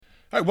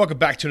All right, welcome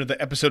back to another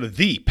episode of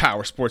the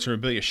Power Sports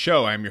Memorabilia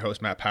Show. I'm your host,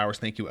 Matt Powers.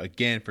 Thank you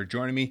again for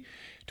joining me.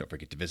 Don't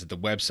forget to visit the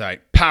website,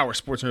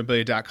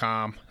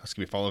 powersportsmemorabilia.com. Also, give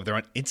me a follow over there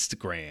on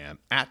Instagram,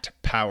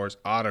 @Powers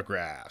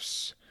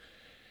Autographs.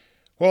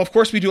 Well, of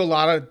course, we do a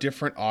lot of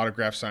different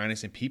autograph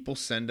signings, and people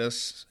send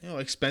us,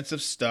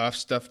 expensive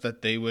stuff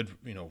that they would,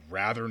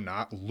 rather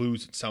not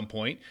lose at some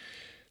point.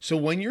 So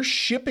when you're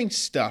shipping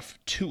stuff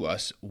to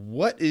us,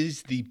 what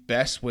is the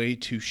best way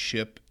to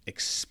ship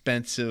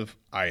expensive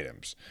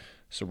items?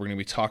 So we're going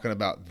to be talking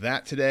about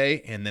that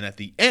today. And then at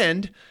the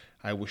end,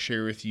 I will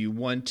share with you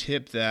one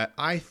tip that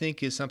I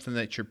think is something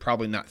that you're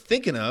probably not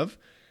thinking of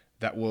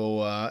that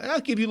will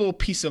give you a little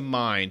peace of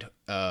mind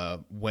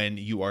when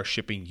you are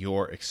shipping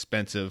your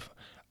expensive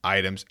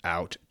items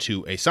out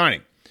to a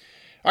signing.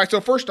 All right, so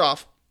first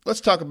off,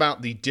 let's talk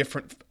about the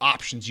different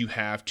options you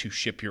have to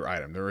ship your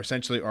item. There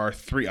essentially are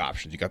three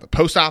options. You got the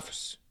post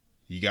office,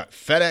 you got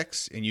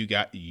FedEx, and you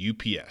got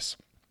UPS.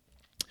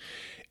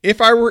 If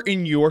I were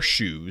in your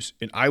shoes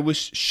and I was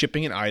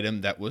shipping an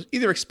item that was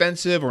either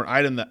expensive or an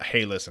item that,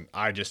 hey, listen,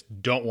 I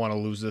just don't want to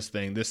lose this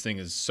thing. This thing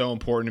is so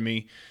important to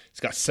me. It's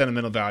got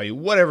sentimental value,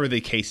 whatever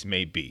the case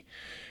may be.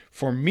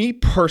 For me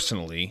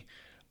personally,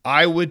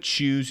 I would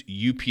choose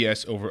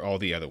UPS over all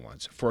the other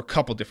ones for a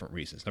couple different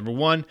reasons. Number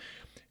one,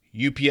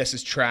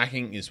 UPS's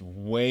tracking is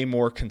way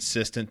more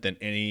consistent than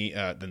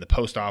the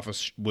post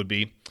office would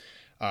be.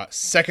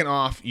 Second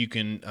off, you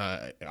can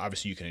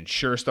obviously you can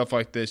insure stuff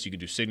like this. You can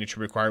do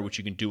signature required, which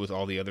you can do with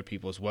all the other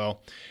people as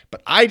well.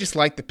 But I just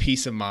like the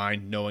peace of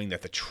mind knowing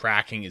that the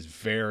tracking is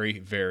very,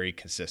 very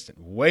consistent,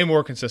 way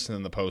more consistent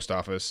than the post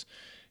office.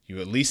 You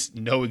at least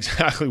know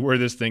exactly where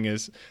this thing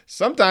is.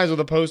 Sometimes with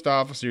the post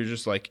office, you're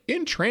just like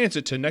in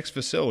transit to next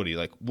facility.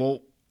 Like,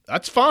 well,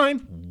 that's fine.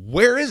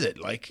 Where is it?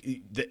 Like,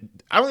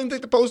 I don't even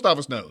think the post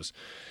office knows.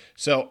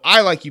 So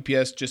I like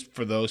UPS just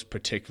for those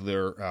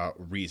particular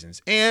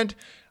reasons. And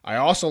I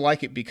also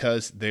like it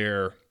because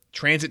their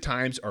transit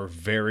times are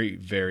very,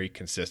 very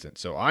consistent.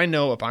 So I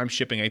know if I'm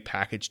shipping a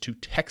package to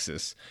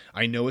Texas,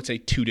 I know it's a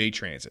 2-day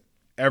transit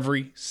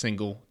every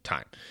single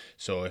time.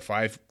 So if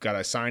I've got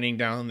a signing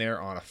down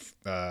there on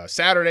a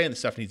Saturday and the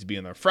stuff needs to be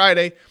in there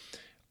Friday,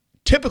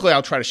 typically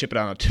I'll try to ship it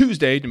out on a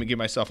Tuesday to give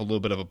myself a little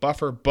bit of a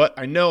buffer. But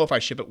I know if I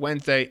ship it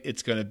Wednesday,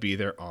 it's going to be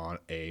there on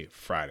a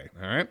Friday.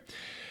 All right.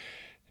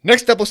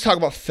 Next up, let's talk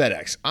about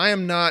FedEx.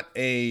 I'm not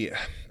a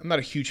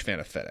huge fan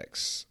of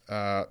FedEx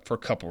for a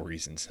couple of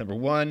reasons. Number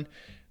one,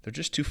 they're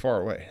just too far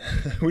away.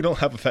 We don't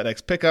have a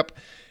FedEx pickup,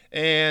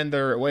 and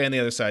they're way on the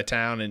other side of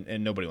town,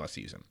 and nobody wants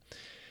to use them.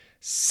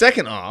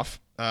 Second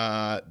off,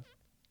 the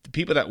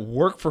people that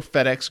work for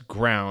FedEx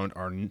Ground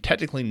are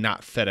technically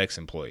not FedEx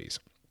employees.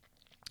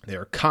 They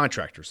are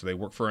contractors, so they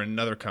work for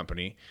another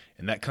company,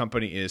 and that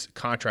company is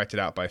contracted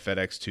out by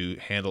FedEx to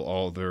handle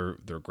all their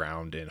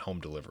ground and home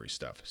delivery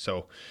stuff.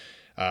 So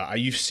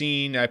you've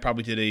seen, I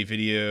probably did a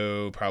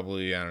video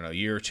a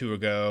year or two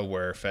ago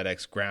where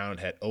FedEx Ground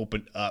had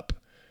opened up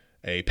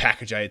a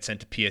package I had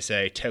sent to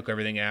PSA, took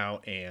everything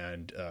out,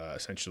 and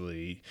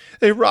essentially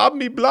they robbed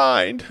me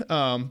blind.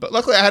 But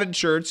luckily I had it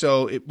insured,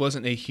 so it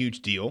wasn't a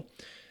huge deal.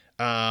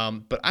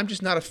 But I'm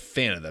just not a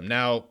fan of them.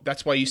 Now,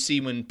 that's why you see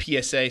when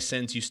PSA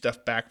sends you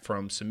stuff back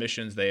from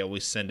submissions, they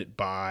always send it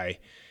by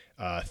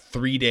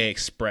 3-day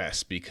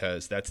express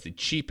because that's the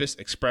cheapest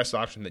express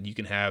option that you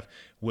can have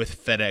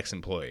with FedEx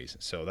employees.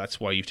 So that's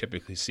why you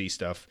typically see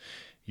stuff.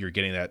 You're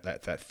getting that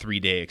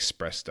 3-day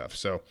express stuff.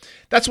 So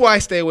that's why I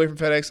stay away from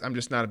FedEx. I'm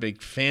just not a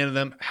big fan of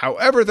them.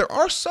 However, there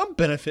are some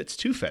benefits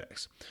to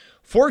FedEx.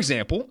 For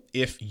example,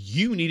 if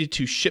you needed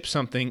to ship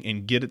something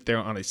and get it there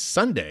on a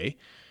Sunday,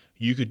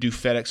 you could do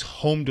FedEx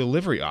home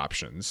delivery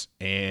options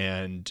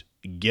and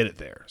get it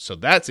there. So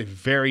that's a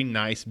very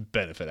nice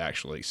benefit,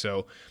 actually.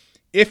 So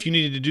if you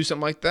needed to do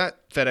something like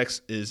that,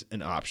 FedEx is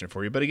an option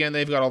for you. But again,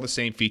 they've got all the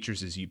same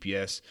features as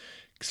UPS.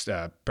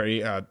 Some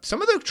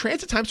of the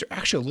transit times are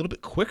actually a little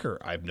bit quicker,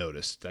 I've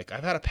noticed. Like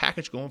I've had a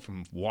package going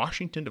from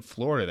Washington to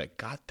Florida that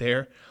got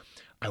there,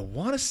 I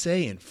want to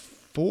say in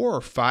 4 or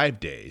 5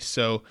 days.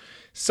 So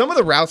some of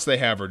the routes they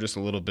have are just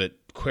a little bit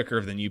quicker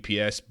than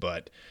UPS,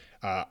 but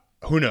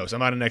who knows?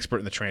 I'm not an expert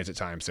in the transit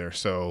times there.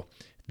 So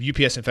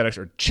UPS and FedEx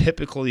are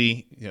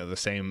typically the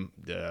same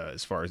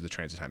as far as the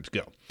transit times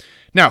go.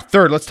 Now,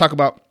 third, let's talk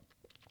about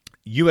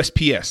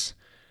USPS.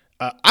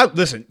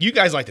 Listen, you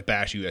guys like to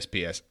bash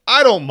USPS.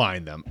 I don't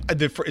mind them.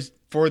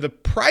 For the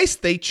price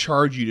they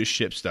charge you to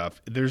ship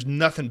stuff, there's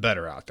nothing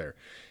better out there.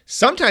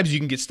 Sometimes you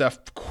can get stuff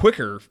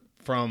quicker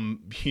from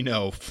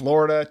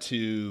Florida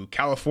to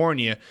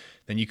California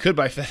than you could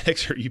by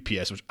FedEx or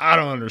UPS, which I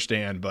don't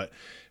understand. But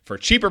for a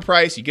cheaper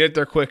price, you get it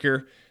there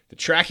quicker. The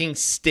tracking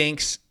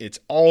stinks. It's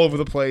all over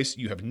the place.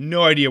 You have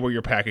no idea where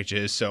your package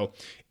is. So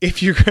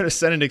if you're going to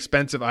send an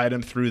expensive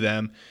item through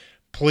them,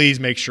 please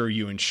make sure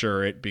you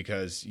insure it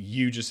because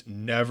you just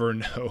never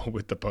know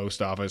with the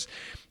post office.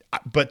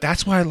 But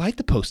that's why I like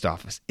the post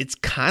office. It's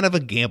kind of a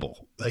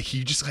gamble. Like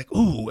you just like,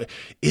 ooh,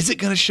 is it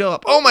going to show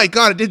up? Oh my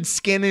God, it didn't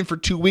scan in for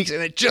 2 weeks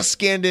and it just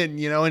scanned in,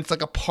 and it's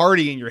like a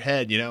party in your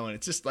head, and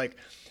it's just like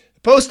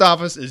the post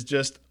office is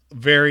just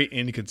very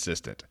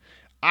inconsistent.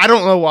 I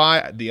don't know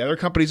why. The other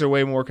companies are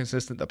way more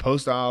consistent. The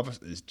post office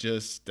is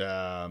just, they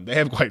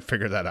haven't quite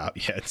figured that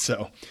out yet.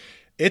 So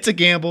it's a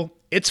gamble.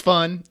 It's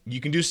fun.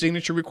 You can do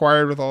signature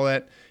required with all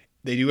that.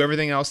 They do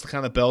everything else, the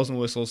kind of bells and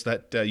whistles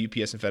that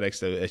UPS and FedEx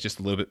do. It's just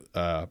a little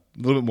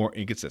bit more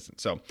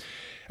inconsistent. So,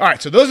 all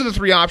right. So those are the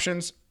three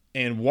options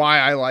and why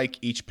I like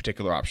each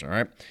particular option. All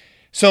right.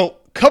 So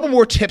a couple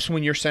more tips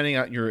when you're sending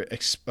out your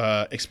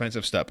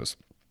expensive stuff is,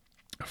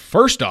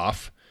 first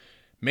off,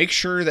 make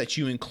sure that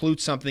you include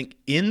something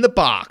in the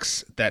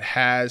box that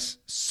has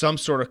some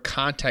sort of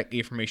contact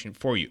information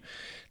for you.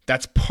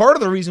 That's part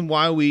of the reason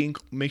why we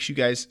make you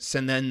guys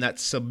send in that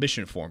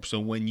submission form. So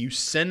when you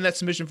send that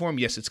submission form,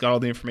 yes, it's got all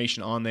the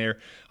information on there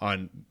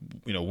on,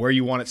 where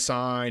you want it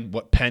signed,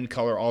 what pen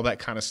color, all that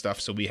kind of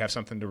stuff. So we have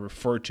something to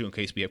refer to in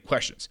case we have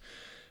questions.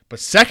 But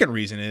second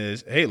reason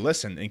is, hey,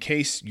 listen, in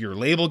case your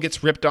label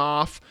gets ripped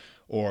off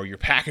or your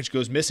package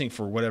goes missing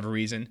for whatever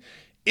reason,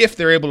 if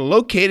they're able to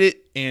locate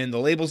it and the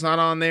label's not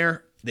on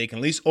there, they can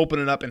at least open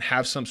it up and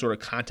have some sort of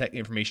contact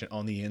information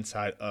on the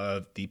inside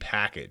of the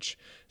package.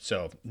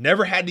 So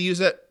never had to use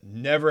it.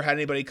 Never had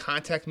anybody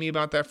contact me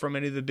about that from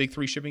any of the big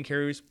three shipping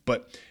carriers.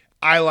 But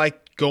I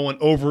like going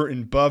over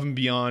and above and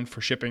beyond for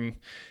shipping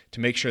to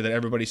make sure that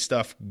everybody's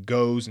stuff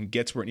goes and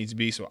gets where it needs to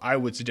be. So I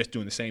would suggest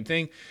doing the same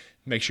thing.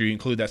 Make sure you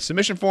include that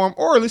submission form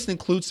or at least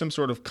include some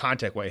sort of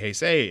contact way.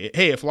 Hey,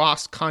 if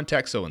lost,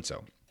 contact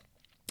so-and-so.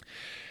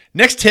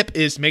 Next tip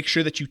is make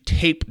sure that you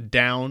tape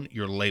down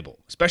your label,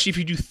 especially if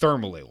you do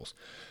thermal labels.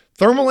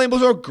 Thermal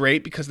labels are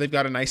great because they've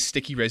got a nice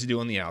sticky residue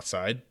on the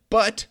outside,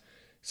 but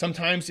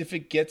sometimes if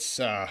it gets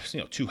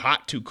too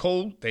hot, too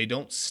cold, they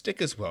don't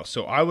stick as well.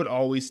 So I would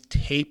always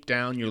tape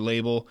down your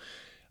label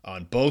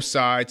on both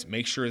sides.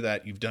 Make sure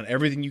that you've done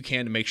everything you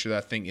can to make sure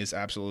that thing is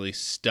absolutely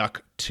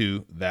stuck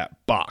to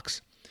that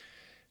box.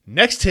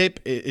 Next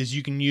tip is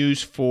you can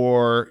use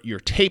for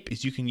your tape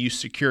is you can use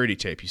security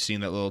tape. You've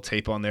seen that little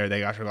tape on there.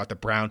 They actually got the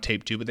brown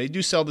tape too, but they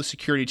do sell the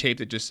security tape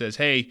that just says,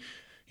 hey,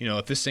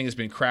 if this thing has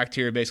been cracked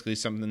here, basically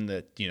something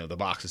that, the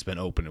box has been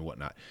open and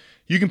whatnot.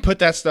 You can put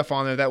that stuff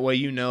on there. That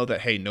way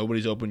that, hey,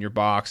 nobody's opened your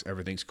box,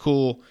 everything's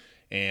cool,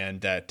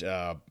 and that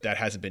that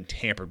hasn't been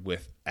tampered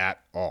with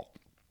at all.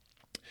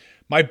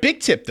 My big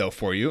tip, though,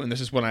 for you, and this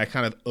is what I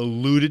kind of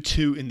alluded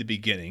to in the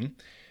beginning,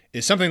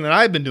 is something that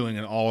I've been doing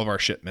in all of our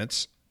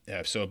shipments.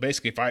 So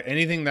basically,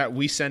 anything that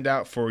we send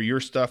out for your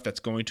stuff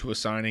that's going to a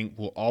signing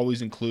will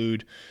always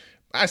include,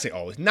 I say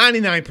always,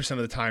 99% of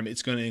the time,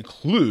 it's going to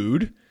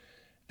include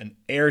an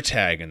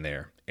AirTag in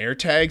there.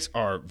 AirTags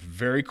are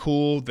very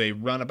cool. They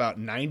run about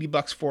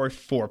 $90 for a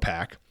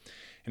 4-pack.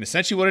 And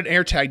essentially what an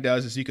AirTag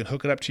does is you can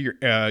hook it up to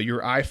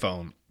your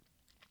iPhone,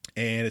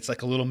 and it's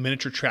like a little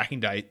miniature tracking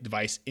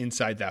device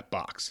inside that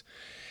box.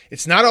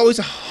 It's not always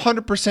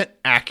 100%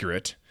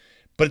 accurate,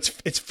 but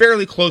it's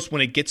fairly close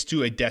when it gets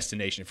to a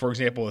destination. For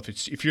example,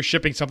 if you're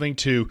shipping something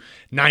to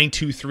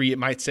 923, it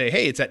might say,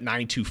 hey, it's at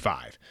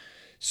 925.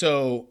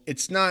 So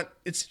it's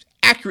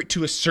accurate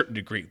to a certain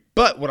degree.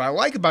 But what I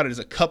like about it is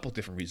a couple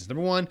different reasons.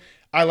 Number one,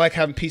 I like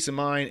having peace of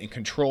mind and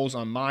controls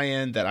on my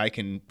end that I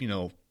can,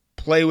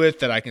 play with,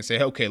 that I can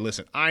say, okay,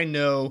 listen, I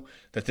know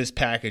that this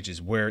package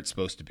is where it's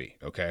supposed to be,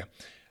 okay?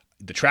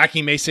 The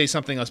tracking may say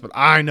something else, but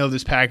I know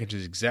this package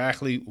is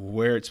exactly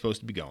where it's supposed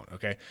to be going,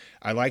 okay?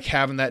 I like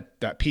having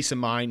that peace of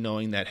mind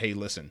knowing that, hey,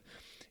 listen,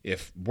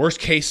 if worst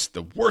case,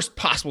 the worst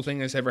possible thing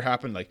that's ever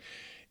happened, like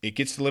it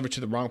gets delivered to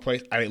the wrong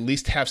place, I at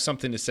least have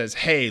something that says,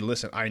 hey,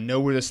 listen, I know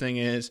where this thing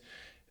is.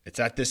 It's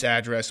at this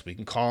address. We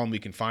can call them. We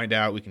can find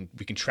out. We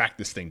can track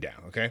this thing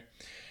down, okay?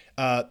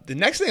 The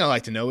next thing I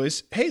like to know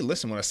is, hey,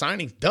 listen, when a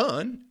signing's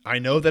done, I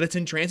know that it's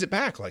in transit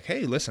back. Like,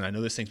 hey, listen, I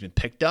know this thing's been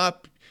picked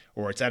up,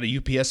 or it's at a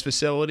UPS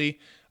facility.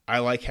 I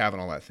like having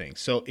all that thing.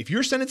 So if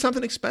you're sending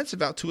something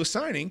expensive out to a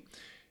signing,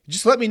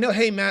 just let me know,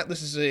 hey, Matt,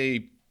 this is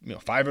a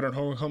 500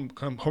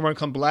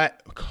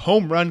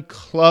 home run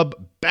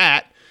club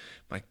bat.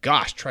 My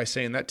gosh, try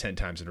saying that 10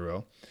 times in a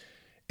row.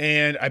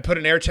 And I put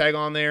an AirTag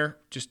on there.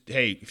 Just,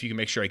 hey, if you can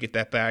make sure I get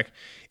that back.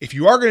 If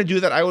you are going to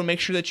do that, I would make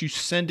sure that you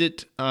send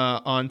it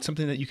on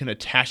something that you can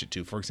attach it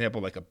to. For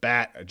example, like a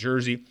bat, a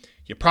jersey.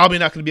 You're probably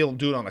not going to be able to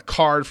do it on a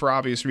card for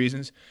obvious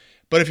reasons.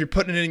 But if you're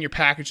putting it in your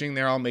packaging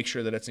there, I'll make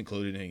sure that it's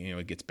included and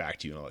it gets back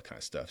to you and all that kind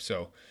of stuff.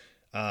 So,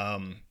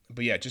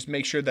 but yeah, just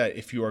make sure that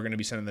if you are going to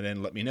be sending that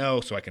in, let me know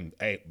so I can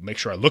make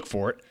sure I look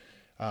for it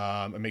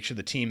and make sure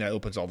the team that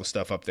opens all the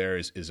stuff up there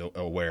is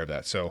aware of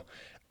that. So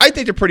I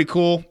think they're pretty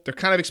cool. They're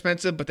kind of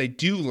expensive, but they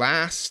do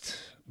last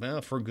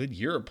for a good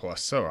year or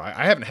plus. So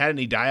I haven't had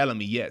any die out on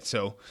me yet.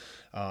 So,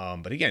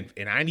 but again,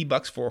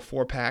 $90 for a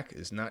 4-pack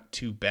is not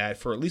too bad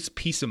for at least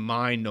peace of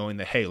mind knowing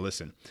that, hey,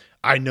 listen,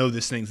 I know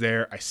this thing's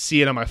there. I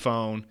see it on my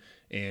phone,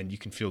 and you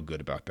can feel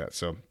good about that.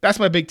 So that's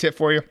my big tip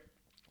for you.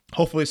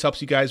 Hopefully this helps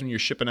you guys when you're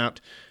shipping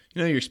out,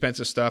 your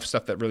expensive stuff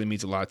that really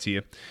means a lot to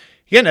you.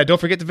 Again, now don't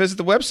forget to visit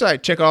the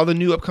website. Check all the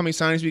new upcoming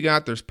signings we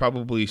got. There's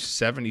probably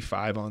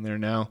 75 on there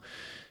now.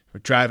 We're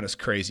driving us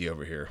crazy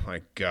over here.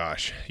 My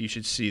gosh, you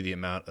should see the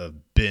amount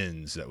of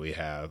bins that we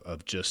have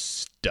of just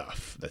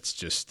stuff. That's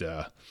just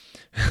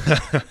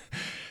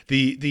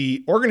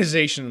the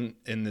organization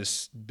in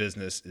this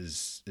business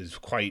is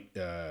quite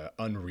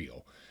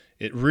unreal.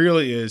 It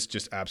really is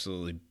just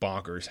absolutely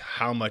bonkers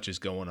how much is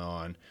going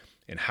on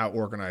and how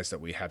organized that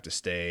we have to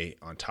stay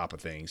on top of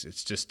things.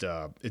 It's just,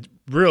 it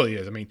really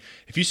is. I mean,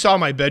 if you saw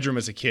my bedroom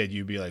as a kid,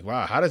 you'd be like,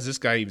 wow, how does this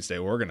guy even stay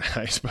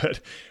organized? But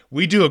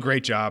we do a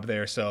great job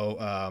there.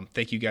 So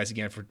thank you guys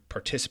again for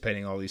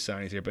participating in all these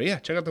signings here. But yeah,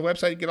 check out the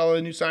website, get all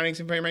the new signings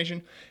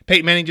information.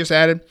 Peyton Manning just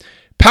added.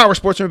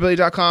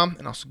 PowerSportsMemorabilia.com,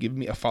 and also give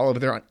me a follow over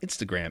there on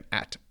Instagram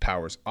at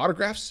Powers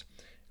Autographs.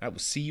 I will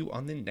see you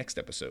on the next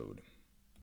episode.